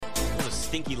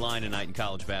stinky line tonight in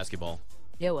college basketball.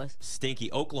 It was. Stinky.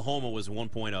 Oklahoma was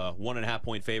 1.5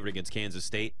 point favorite against Kansas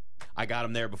State. I got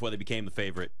them there before they became the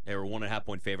favorite. They were 1.5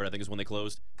 point favorite, I think is when they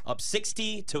closed. Up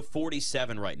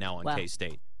 60-47 right now on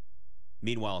K-State.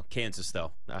 Meanwhile, Kansas,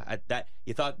 though,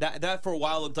 you thought that for a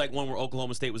while looked like one where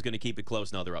Oklahoma State was going to keep it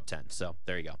close. No, they're up 10. So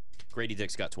there you go. Grady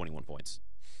Dick's got 21 points.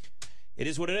 It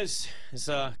is what it is. It's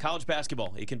college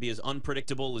basketball. It can be as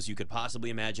unpredictable as you could possibly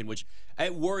imagine, which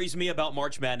it worries me about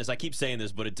March Madness. I keep saying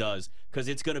this, but it does, because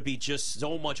it's going to be just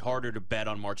so much harder to bet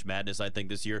on March Madness, I think,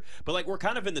 this year. But, like, we're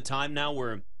kind of in the time now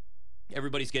where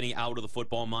everybody's getting out of the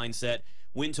football mindset.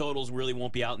 Win totals really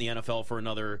won't be out in the NFL for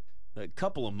another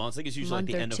couple of months. I think it's usually like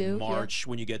the end of March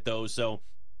when you get those. So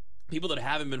people that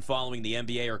haven't been following the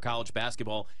NBA or college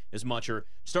basketball as much are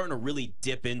starting to really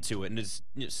dip into it. And as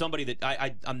somebody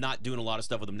that I'm not doing a lot of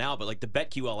stuff with them now, but like the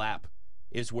BetQL app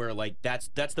is where, like, that's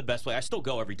the best play. I still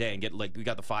go every day and get, like, we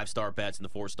got the 5-star bets and the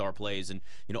 4-star plays and,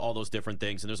 you know, all those different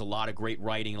things. And there's a lot of great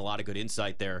writing and a lot of good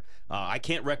insight there. I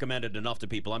can't recommend it enough to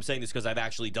people. I'm saying this because I've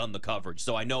actually done the coverage.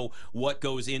 So I know what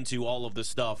goes into all of the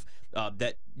stuff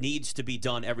that needs to be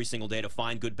done every single day to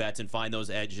find good bets and find those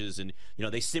edges. And, you know,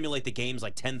 they simulate the games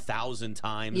like 10,000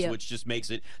 times, which just makes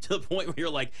it to the point where you're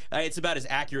like, it's about as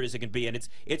accurate as it can be. And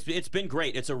it's been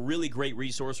great. It's a really great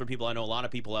resource for people. I know a lot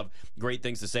of people have great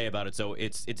things to say about it. So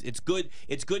it's good.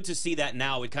 It's good to see that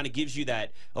now. It kind of gives you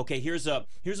that, okay, here's a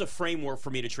framework for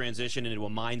me to transition into a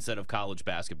mindset of college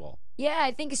basketball. Yeah,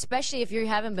 I think especially if you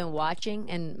haven't been watching,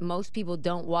 and most people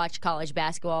don't watch college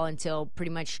basketball until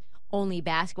pretty much only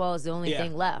basketball is the only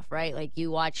thing left, right? Like,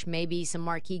 you watch maybe some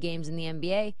marquee games in the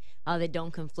NBA that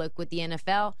don't conflict with the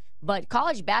NFL. But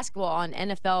college basketball on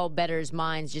NFL bettors'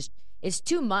 minds just is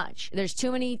too much. There's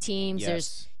too many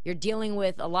teams. You're dealing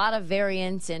with a lot of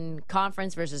variance in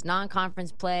conference versus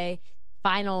non-conference play,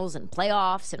 finals and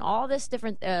playoffs, and all this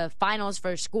different finals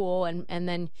for school, and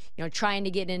then, you know, trying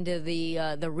to get into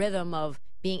the rhythm of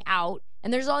being out.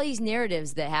 And there's all these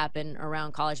narratives that happen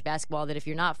around college basketball that if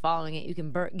you're not following it, you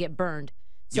can get burned.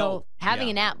 So having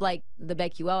an app like the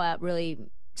BetQL app really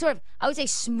sort of, I would say,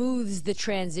 smooths the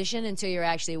transition until you're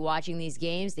actually watching these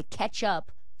games to catch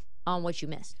up on what you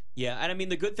missed. Yeah, and I mean,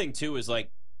 the good thing, too, is, like,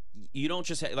 you don't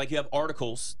just you have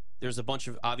articles. There's a bunch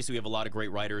of, obviously, we have a lot of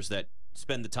great writers that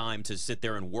spend the time to sit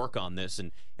there and work on this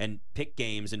and pick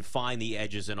games and find the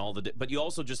edges and all but you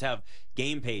also just have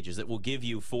game pages that will give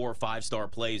you 4 or 5-star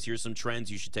plays. Here's some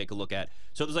trends you should take a look at.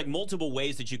 So there's, like, multiple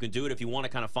ways that you can do it if you want to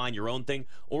kind of find your own thing,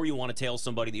 or you want to tail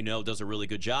somebody that you know does a really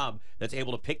good job that's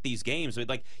able to pick these games. But,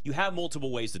 like, you have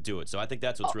multiple ways to do it. So I think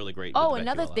that's what's really great. Oh,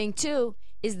 another thing too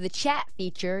is the chat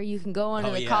feature. You can go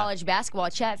onto the college basketball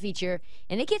chat feature,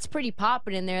 and it gets pretty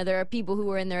popping in there. There are people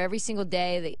who are in there every single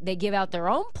day. They give out their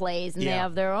own plays, and they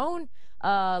have their own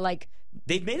like.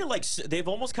 They've made it like, they've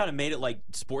almost kind of made it like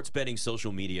sports betting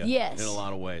social media. Yes. In a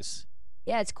lot of ways.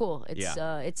 Yeah, it's cool.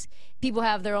 It's people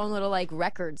have their own little, like,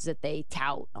 records that they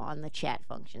tout on the chat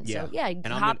function. So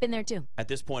hop in there too. At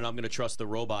this point, I'm going to trust the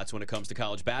robots when it comes to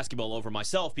college basketball over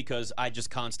myself, because I just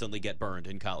constantly get burned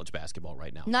in college basketball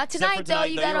right now. Not tonight, though.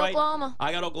 You got Oklahoma.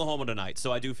 I got Oklahoma tonight,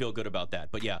 so I do feel good about that.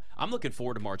 But yeah, I'm looking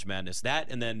forward to March Madness. That,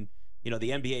 and then, you know, the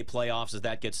NBA playoffs as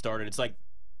that gets started. It's like,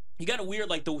 you got a weird,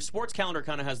 like, the sports calendar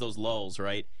kind of has those lulls,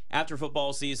 right? After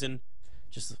football season,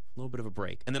 just a little bit of a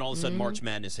break. And then all of a sudden March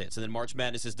Madness hits. And then March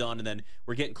Madness is done, and then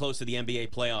we're getting close to the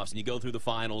NBA playoffs, and you go through the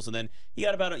finals, and then you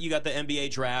got the NBA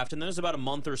draft, and then there's about a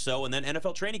month or so, and then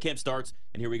NFL training camp starts,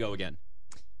 and here we go again.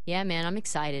 Yeah, man, I'm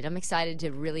excited. I'm excited to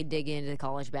really dig into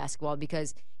college basketball,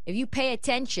 because if you pay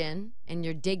attention and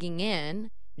you're digging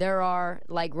in, there are,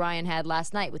 like Ryan had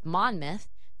last night with Monmouth,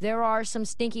 there are some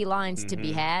stinky lines to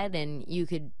be had, and you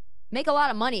could make a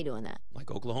lot of money doing that. Like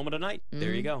Oklahoma tonight.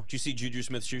 There you go. Did you see Juju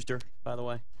Smith-Schuster, by the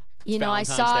way? You know, I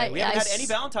saw it. We haven't had any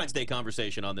Valentine's Day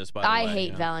conversation on this, by the way. I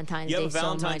hate Valentine's Day so much. You have a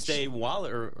Valentine's Day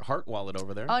wallet or heart wallet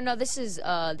over there? Oh, no, this is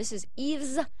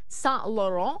Yves Saint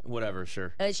Laurent. Whatever,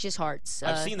 sure. It's just hearts.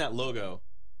 I've seen that logo.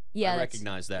 Yeah, I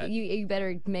recognize that. You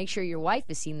better make sure your wife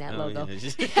has seen that logo.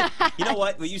 Yeah. You know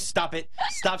what? Will you stop it?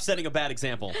 Stop setting a bad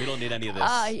example. We don't need any of this.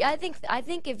 I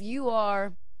think if you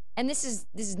are, and this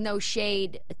is no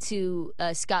shade to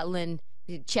Scotland,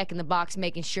 checking the box,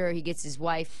 making sure he gets his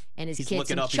wife and his kids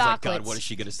some chocolates. He's like, God, what is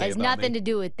she going to say about me? Has nothing to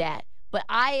do with that. But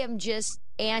I am just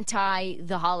anti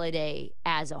the holiday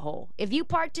as a whole. If you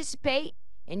participate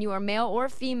and you are male or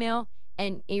female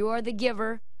and you are the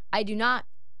giver, I do not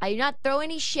throw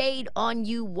any shade on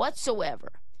you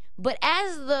whatsoever. But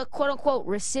as the quote-unquote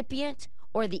recipient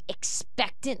or the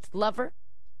expectant lover,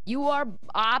 you are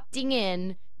opting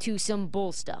in to some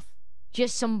bull stuff.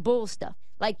 Just some bull stuff.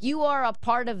 Like, you are a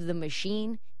part of the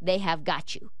machine. They have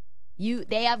got you.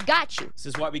 They have got you. This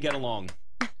is why we get along.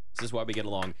 This is why we get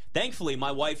along. Thankfully,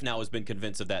 my wife now has been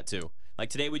convinced of that too. Like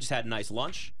today, we just had a nice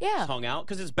lunch. Yeah. Just hung out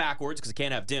because it's backwards because I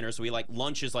can't have dinner. So we like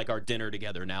lunch is like our dinner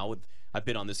together now. I've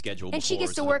been on this schedule before. And she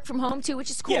gets to work from home too, which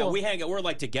is cool. Yeah, we hang out. We're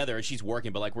like together, and she's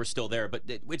working, but like we're still there. But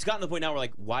it's gotten to the point now where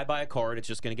like, why buy a card? It's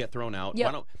just going to get thrown out. Yep.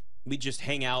 Why don't we just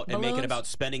hang out and make it about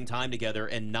spending time together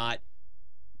and not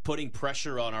putting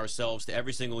pressure on ourselves to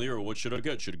every single year? What should I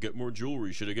get? Should I get more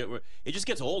jewelry? Should I get more? It just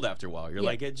gets old after a while. You're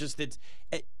like,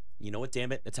 you know what,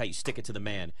 damn it? That's how you stick it to the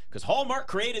man. Because Hallmark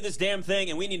created this damn thing,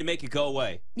 and we need to make it go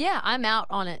away. Yeah, I'm out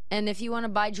on it. And if you want to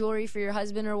buy jewelry for your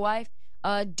husband or wife,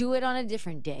 do it on a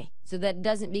different day so that it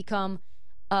doesn't become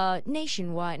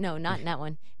nationwide. No, not in that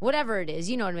one. Whatever it is,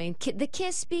 you know what I mean. The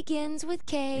kiss begins with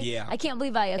K. Yeah. I can't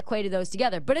believe I equated those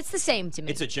together, but it's the same to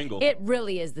me. It's a jingle. It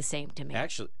really is the same to me.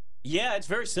 Actually. Yeah, it's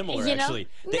very similar, you know, actually.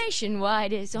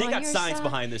 Nationwide is on your side. They got science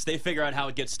behind this. They figure out how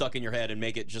it gets stuck in your head and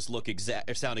make it just look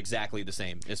sound exactly the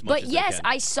same as much as they can.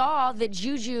 I saw that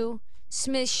Juju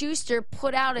Smith-Schuster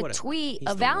put out a tweet,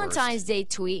 a Valentine's Day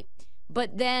tweet,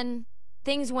 but then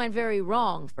things went very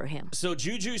wrong for him. So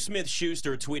Juju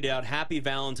Smith-Schuster tweeted out, "Happy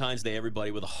Valentine's Day, everybody,"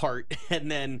 with a heart,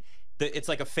 and then it's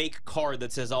like a fake card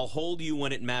that says, "I'll hold you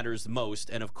when it matters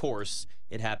most," and of course,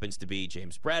 it happens to be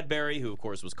James Bradberry, who of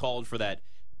course was called for that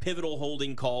pivotal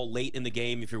holding call late in the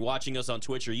game. If you're watching us on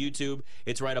Twitch or YouTube,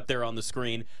 it's right up there on the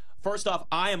screen. First off,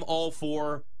 I am all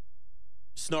for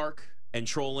snark and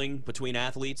trolling between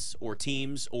athletes or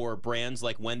teams or brands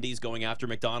like Wendy's going after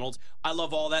McDonald's. I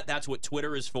love all that. That's what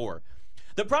Twitter is for.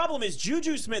 The problem is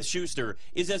Juju Smith-Schuster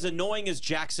is as annoying as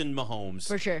Jackson Mahomes.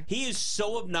 For sure. He is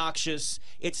so obnoxious.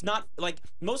 It's not like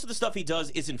most of the stuff he does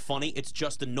isn't funny. It's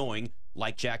just annoying,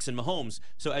 like Jackson Mahomes.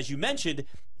 So as you mentioned,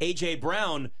 A.J.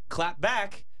 Brown clapped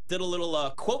back, did a little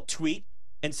quote tweet,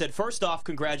 and said, "First off,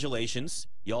 congratulations.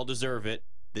 Y'all deserve it.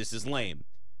 This is lame.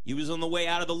 You was on the way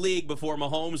out of the league before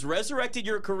Mahomes resurrected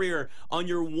your career on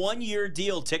your one-year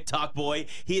deal, TikTok boy.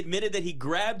 He admitted that he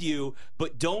grabbed you,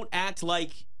 but don't act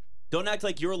like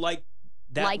you're like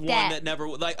that like one that never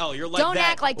like. Oh, you're like don't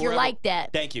that. act like you're ever, like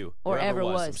that. Thank you. Or ever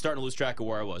was. I'm starting to lose track of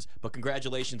where I was. But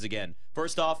congratulations again.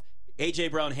 First off, A.J.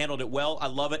 Brown handled it well. I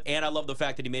love it, and I love the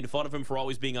fact that he made fun of him for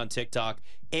always being on TikTok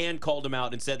and called him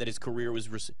out and said that his career was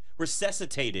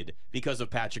resuscitated because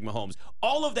of Patrick Mahomes.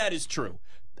 All of that is true.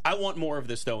 I want more of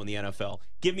this, though, in the NFL.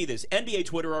 Give me this. NBA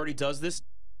Twitter already does this.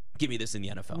 Give me this in the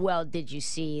NFL. Well, did you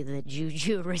see that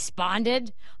Juju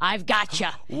responded? I've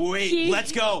gotcha. Wait,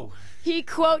 let's go. He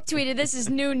quote tweeted, this is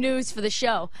new news for the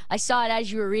show. I saw it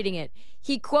as you were reading it.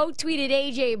 He quote tweeted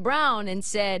A.J. Brown and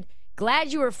said,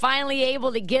 "Glad you were finally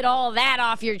able to get all that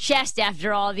off your chest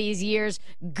after all these years.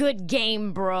 Good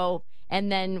game, bro."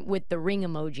 And then with the ring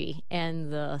emoji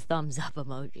and the thumbs up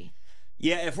emoji.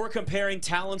 Yeah, if we're comparing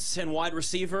talents and wide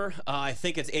receiver, I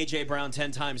think it's A.J. Brown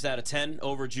 10 times out of 10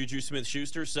 over Juju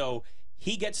Smith-Schuster. So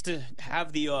he gets to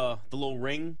have the little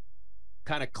ring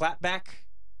kind of clap back.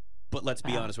 But let's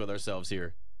be honest with ourselves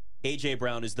here. A.J.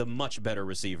 Brown is the much better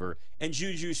receiver. And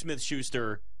Juju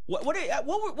Smith-Schuster, what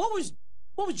was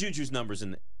Juju's numbers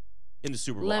in the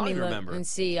Super Bowl? Let me look remember. and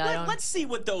see. Let's see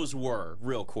what those were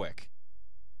real quick.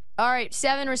 All right,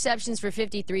 7 receptions for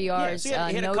 53 yards, Yeah, so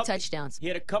he had no couple, touchdowns. He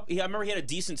had a couple. I remember he had a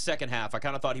decent second half. I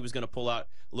kind of thought he was going to pull out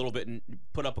a little bit and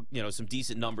put up, some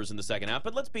decent numbers in the second half.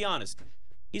 But let's be honest,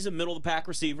 he's a middle of the pack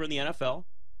receiver in the NFL.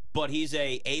 But he's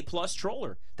a A+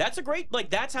 troller. That's a great,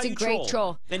 that's how you troll. It's a great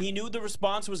troll. And he knew the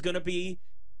response was going to be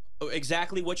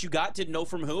exactly what you got. Didn't know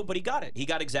from who, but he got it. He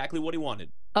got exactly what he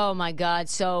wanted. Oh, my God.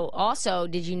 So, also,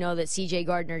 did you know that C.J.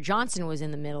 Gardner-Johnson was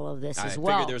in the middle of this as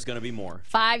well? I figured there was going to be more.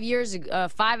 5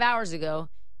 hours ago,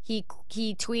 he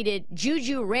tweeted,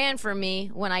 "Juju ran for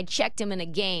me when I checked him in a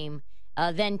game.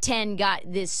 Then 10 got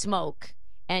this smoke."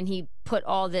 And he put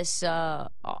all this,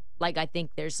 I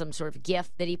think there's some sort of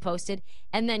GIF that he posted.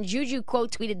 And then Juju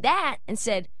quote tweeted that and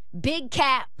said, "Big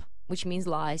cap," which means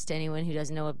lies to anyone who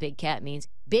doesn't know what big cat means.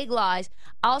 Big lies.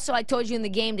 Also, I told you in the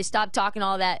game to stop talking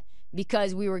all that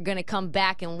because we were going to come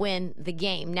back and win the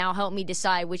game. Now help me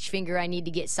decide which finger I need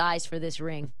to get sized for this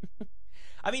ring.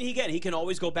 I mean, he can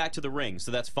always go back to the ring,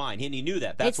 so that's fine. And he knew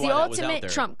that. That's why that was out there. It's the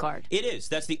ultimate trump card. It is.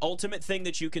 That's the ultimate thing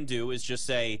that you can do is just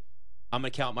say, "I'm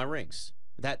going to count my rings."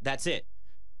 That's it.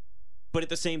 But at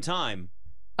the same time...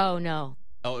 Oh, no.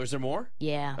 Oh, is there more?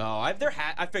 Yeah. Oh, I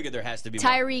figured there has to be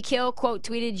more. Tyreek Hill quote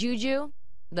tweeted Juju.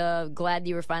 Glad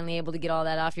you were finally able to get all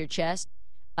that off your chest.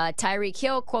 Tyreek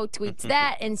Hill quote tweets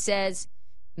that and says,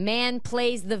 "Man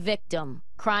plays the victim.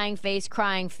 Crying face,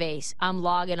 crying face. I'm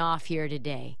logging off here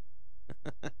today."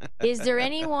 Is there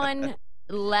anyone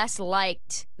less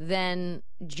liked than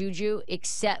Juju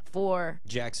except for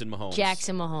Jackson Mahomes?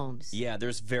 Jackson Mahomes. Yeah,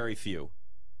 there's very few.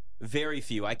 Very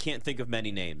few. I can't think of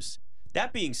many names.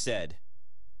 That being said,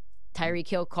 Tyreek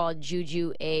Hill called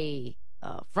Juju a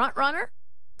front runner.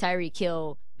 Tyreek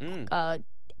Hill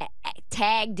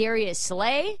tagged Darius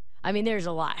Slay. I mean, there's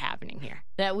a lot happening here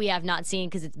that we have not seen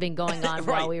because it's been going on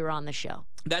right. while we were on the show.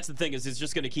 That's the thing, is it's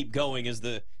just going to keep going as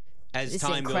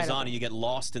time goes on and you get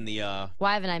lost in the...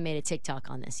 Why haven't I made a TikTok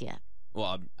on this yet?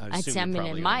 Well, I assume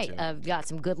it might. I've got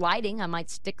some good lighting. I might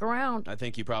stick around. I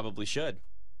think you probably should.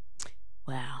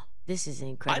 Wow. This is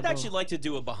incredible. I'd actually like to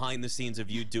do a behind the scenes of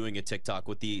you doing a TikTok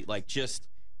with the just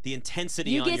the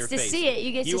intensity on your face. You get to see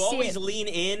it. You always lean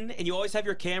in and you always have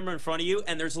your camera in front of you,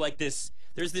 and there's like this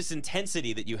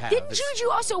intensity that you have. Didn't Juju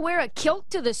also wear a kilt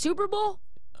to the Super Bowl?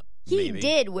 He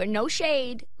did. Wear no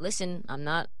shade. Listen, I'm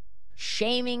not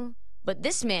shaming, but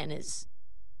this man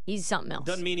he's something else.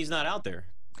 Doesn't mean he's not out there.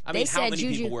 I mean, how many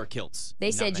people wear kilts? They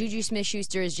said Juju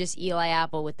Smith-Schuster is just Eli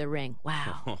Apple with the ring.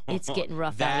 Wow. It's getting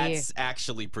rough out here. That's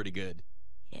actually pretty good.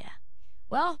 Yeah.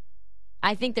 Well,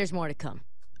 I think there's more to come.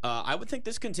 I would think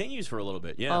this continues for a little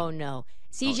bit, yeah. Oh, no.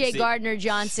 C.J.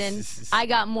 Gardner-Johnson, I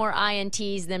got more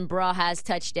INTs than Bra has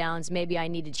touchdowns. Maybe I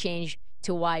need to change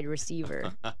to wide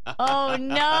receiver. Oh,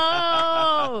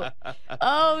 no.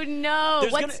 Oh, no.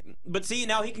 But see,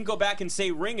 now he can go back and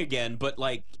say ring again, but,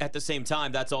 like, at the same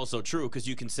time, that's also true because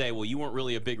you can say, well, you weren't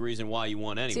really a big reason why you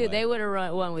won anyway. Dude, they would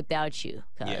have won without you.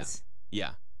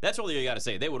 Yeah. That's all you got to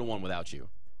say. They would have won without you.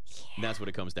 Yeah. And that's what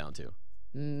it comes down to.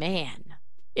 Man,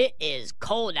 it is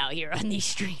cold out here on these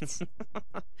streets.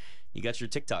 You got your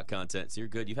TikTok content, so you're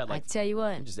good. You've had, like, I tell you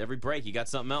what. Just every break, you got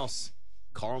something else.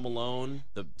 Karl Malone,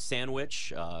 the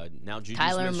sandwich, now Juju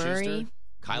Kyler Smith-Schuster. Murray.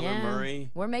 Kyler Murray.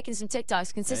 We're making some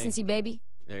TikToks. Consistency, baby.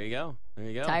 There you go.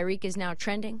 Tyreek is now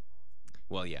trending.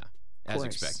 Well, yeah, as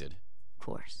expected. Of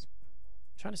course.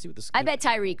 I'm trying to see what this... I bet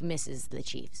Tyreek misses the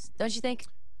Chiefs. Don't you think?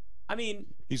 I mean...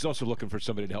 He's also looking for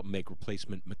somebody to help make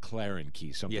replacement McLaren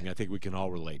keys, something I think we can all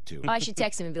relate to. Oh, I should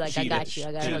text him and be like, I got you.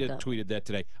 I got Cheetah tweeted that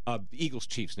today.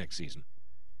 Eagles-Chiefs next season.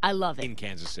 I love it. In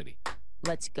Kansas City.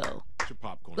 Let's go. Get your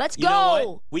popcorn. Let's go. You know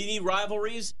what? We need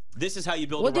rivalries. This is how you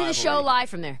build a rivalry. We'll do the show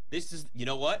live from there. You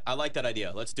know what? I like that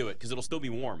idea. Let's do it because it'll still be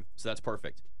warm, so that's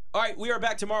perfect. All right, we are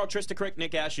back tomorrow. Trista Crick,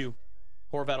 Nick Ashew.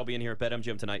 Horvat will be in here at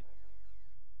BetMGM tonight.